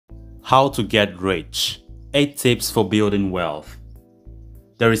How to get rich. 8 tips for building wealth.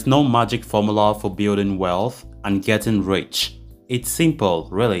 There is no magic formula for building wealth and getting rich. It's simple,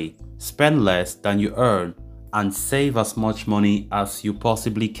 really. Spend less than you earn and save as much money as you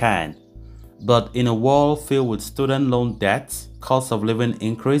possibly can. But in a world filled with student loan debt, cost of living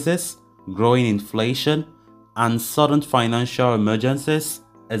increases, growing inflation, and sudden financial emergencies,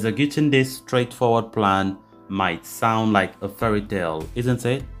 executing this straightforward plan might sound like a fairy tale, isn't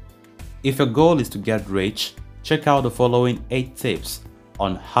it? If your goal is to get rich, check out the following 8 tips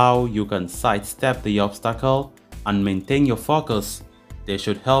on how you can sidestep the obstacle and maintain your focus. They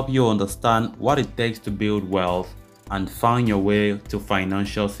should help you understand what it takes to build wealth and find your way to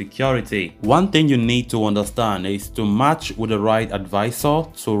financial security. One thing you need to understand is to match with the right advisor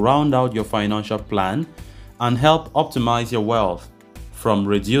to round out your financial plan and help optimize your wealth. From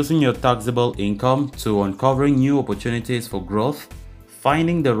reducing your taxable income to uncovering new opportunities for growth,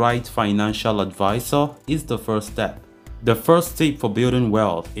 finding the right financial advisor is the first step. The first tip for building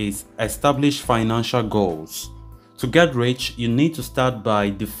wealth is establish financial goals. To get rich, you need to start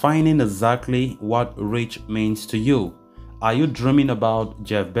by defining exactly what rich means to you. Are you dreaming about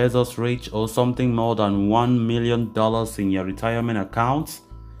Jeff Bezos rich or something more than $1 million in your retirement account?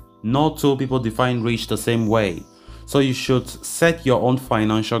 No two people define rich the same way. So you should set your own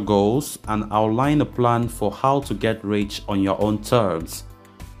financial goals and outline a plan for how to get rich on your own terms.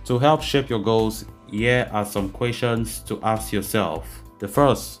 To help shape your goals, here are some questions to ask yourself. The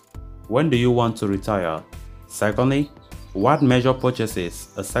first, when do you want to retire? Secondly, what major purchases,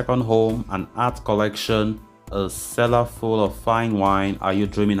 a second home, an art collection, a cellar full of fine wine are you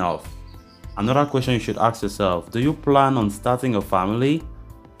dreaming of? Another question you should ask yourself, do you plan on starting a family?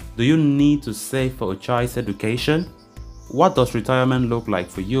 Do you need to save for a child's education? What does retirement look like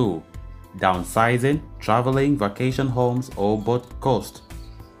for you? Downsizing, traveling, vacation homes, or both coast?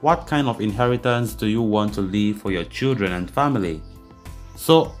 What kind of inheritance do you want to leave for your children and family?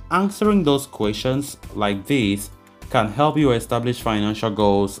 So answering those questions like these can help you establish financial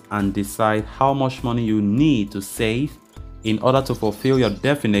goals and decide how much money you need to save in order to fulfill your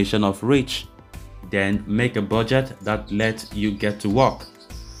definition of rich. Then make a budget that lets you get to work.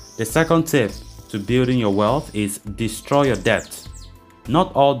 The second tip to building your wealth is destroy your debt.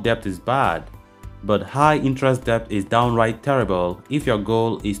 Not all debt is bad, but high interest debt is downright terrible if your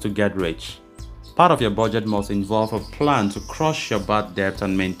goal is to get rich. Part of your budget must involve a plan to crush your bad debt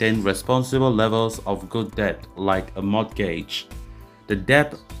and maintain responsible levels of good debt, like a mortgage. The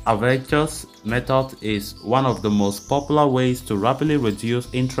debt averagers method is one of the most popular ways to rapidly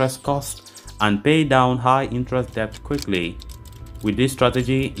reduce interest costs and pay down high interest debt quickly. With this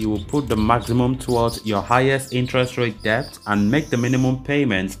strategy, you will put the maximum towards your highest interest rate debt and make the minimum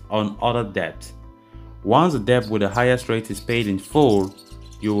payments on other debt. Once the debt with the highest rate is paid in full,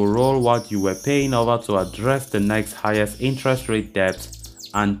 you will roll what you were paying over to address the next highest interest rate debt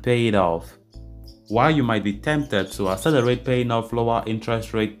and pay it off. While you might be tempted to accelerate paying off lower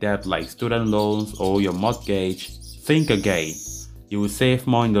interest rate debt like student loans or your mortgage, think again. You will save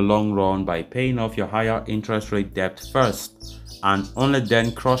more in the long run by paying off your higher interest rate debt first, and only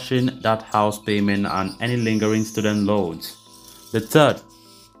then crushing that house payment and any lingering student loans. The third,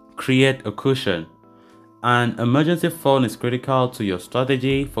 create a cushion. An emergency fund is critical to your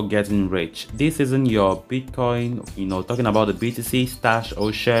strategy for getting rich. This isn't your Bitcoin, talking about the BTC stash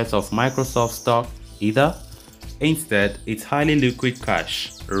or shares of Microsoft stock either. Instead, it's highly liquid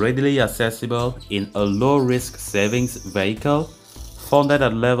cash, readily accessible in a low-risk savings vehicle, funded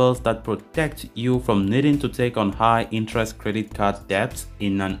at levels that protect you from needing to take on high-interest credit card debt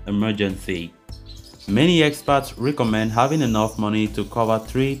in an emergency. Many experts recommend having enough money to cover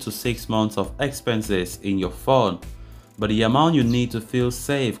 3 to 6 months of expenses in your fund, but the amount you need to feel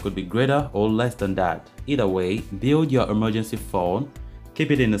safe could be greater or less than that. Either way, build your emergency fund,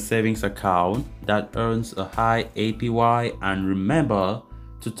 keep it in a savings account that earns a high APY, and remember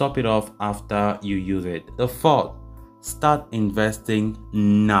to top it off after you use it. The fourth, start investing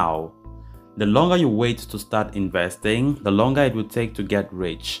now. The longer you wait to start investing, the longer it will take to get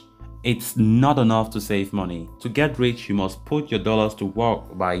rich. It's not enough to save money. To get rich, you must put your dollars to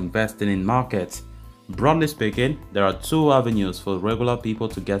work by investing in markets. Broadly speaking, there are 2 avenues for regular people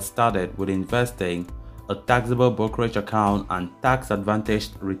to get started with investing: a taxable brokerage account and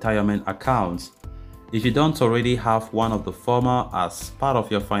tax-advantaged retirement accounts. If you don't already have one of the former as part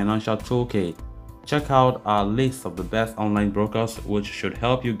of your financial toolkit, check out our list of the best online brokers which should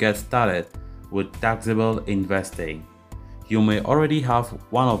help you get started with taxable investing. You may already have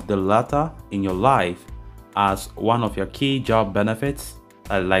one of the latter in your life as one of your key job benefits,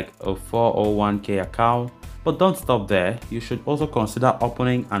 like a 401k account, But don't stop there. You should also consider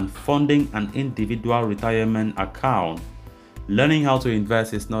opening and funding an individual retirement account. Learning how to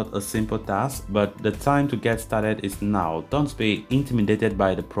invest is not a simple task, but the time to get started is now. Don't be intimidated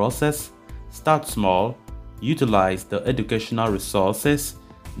by the process. Start small, utilize the educational resources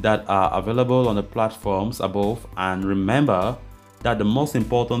that are available on the platforms above, and remember that the most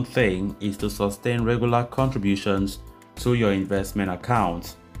important thing is to sustain regular contributions to your investment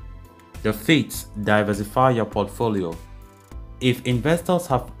account. The fifth, diversify your portfolio. If investors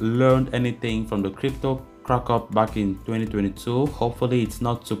have learned anything from the crypto crack-up back in 2022, hopefully it's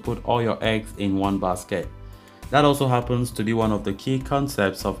not to put all your eggs in one basket. That also happens to be one of the key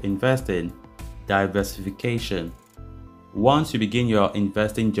concepts of investing, diversification. Once you begin your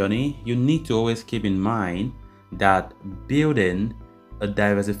investing journey, you need to always keep in mind that building a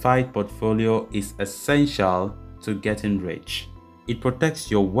diversified portfolio is essential to getting rich. It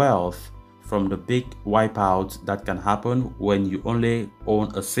protects your wealth from the big wipeouts that can happen when you only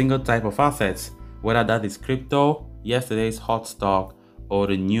own a single type of assets, whether that is crypto, yesterday's hot stock, or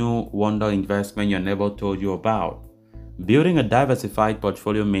the new wonder investment your neighbor told you about. Building a diversified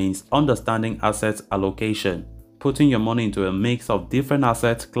portfolio means understanding assets allocation, putting your money into a mix of different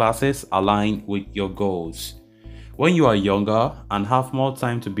asset classes aligned with your goals. When you are younger and have more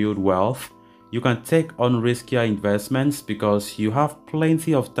time to build wealth, you can take on riskier investments because you have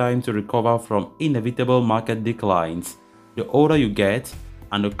plenty of time to recover from inevitable market declines. The older you get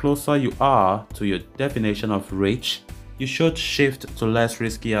and the closer you are to your definition of rich, you should shift to less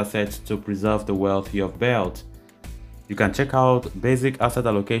risky assets to preserve the wealth you have built. You can check out basic asset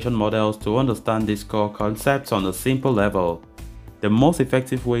allocation models to understand these core concepts on a simple level. The most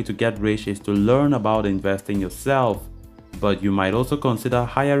effective way to get rich is to learn about investing yourself, but you might also consider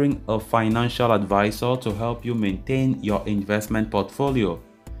hiring a financial advisor to help you maintain your investment portfolio.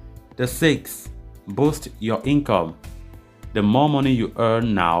 The sixth, boost your income. The more money you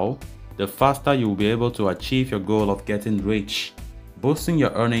earn now, the faster you will be able to achieve your goal of getting rich. Boosting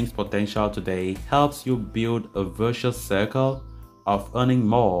your earnings potential today helps you build a virtuous circle of earning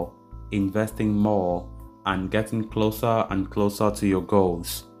more, investing more, and getting closer and closer to your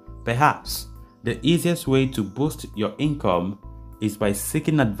goals. Perhaps the easiest way to boost your income is by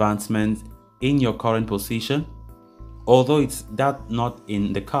seeking advancement in your current position. Although it's not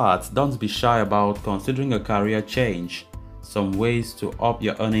in the cards, don't be shy about considering a career change. Some ways to up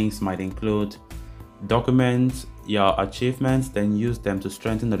your earnings might include document your achievements, then use them to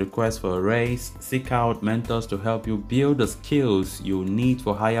strengthen the request for a raise, seek out mentors to help you build the skills you need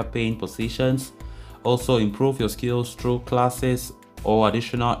for higher paying positions, also improve your skills through classes or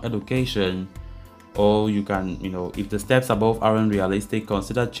additional education. Or you can, if the steps above aren't realistic,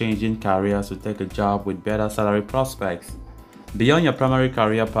 consider changing careers to take a job with better salary prospects. Beyond your primary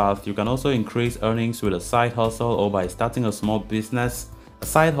career path, you can also increase earnings with a side hustle or by starting a small business. A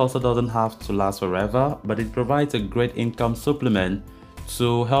side hustle doesn't have to last forever, but it provides a great income supplement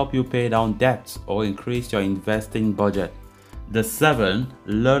to help you pay down debt or increase your investing budget. The seventh,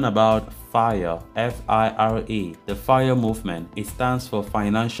 learn about FIRE, F-I-R-E, the FIRE movement. It stands for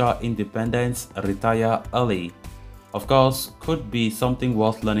Financial Independence, Retire Early. Of course, could be something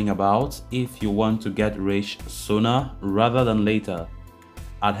worth learning about if you want to get rich sooner rather than later.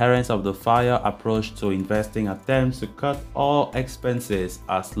 Adherents of the FIRE approach to investing attempts to cut all expenses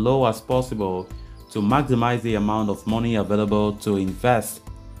as low as possible to maximize the amount of money available to invest.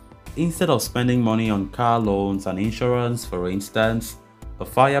 Instead of spending money on car loans and insurance, for instance, a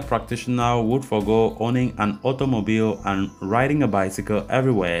FIRE practitioner would forego owning an automobile and riding a bicycle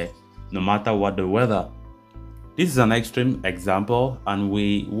everywhere, no matter what the weather. This is an extreme example, and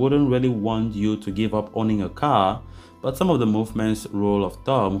we wouldn't really want you to give up owning a car, but some of the movement's rule of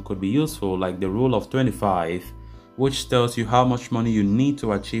thumb could be useful, like the rule of 25, which tells you how much money you need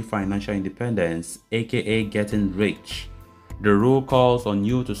to achieve financial independence, aka getting rich. The rule calls on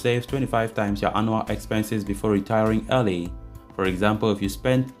you to save 25 times your annual expenses before retiring early. For example, if you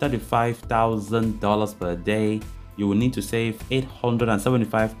spend $35,000 per day, you will need to save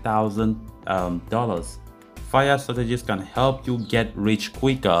 $875,000. FIRE strategies can help you get rich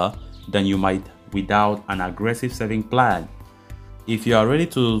quicker than you might without an aggressive saving plan. If you are ready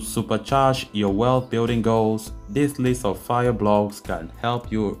to supercharge your wealth building goals, this list of FIRE blogs can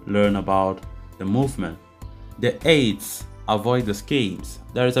help you learn about the movement. The eighth, avoid the schemes.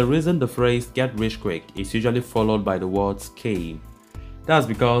 There is a reason the phrase "get rich quick" is usually followed by the word scheme. That's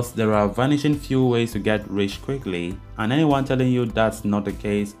because there are vanishing few ways to get rich quickly, and anyone telling you that's not the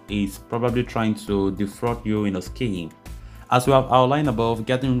case is probably trying to defraud you in a scheme. As we have outlined above,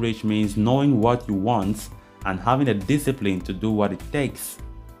 getting rich means knowing what you want and having the discipline to do what it takes.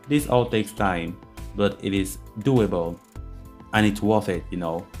 This all takes time. but it is doable and it's worth it,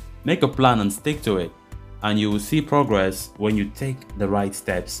 Make a plan and stick to it, and you will see progress when you take the right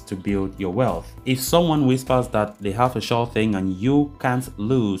steps to build your wealth. If someone whispers that they have a sure thing and you can't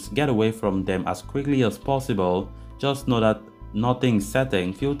lose, get away from them as quickly as possible. Just know that nothing's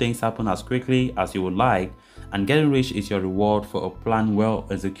certain. Few things happen as quickly as you would like, and getting rich is your reward for a plan well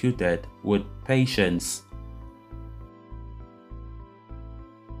executed with patience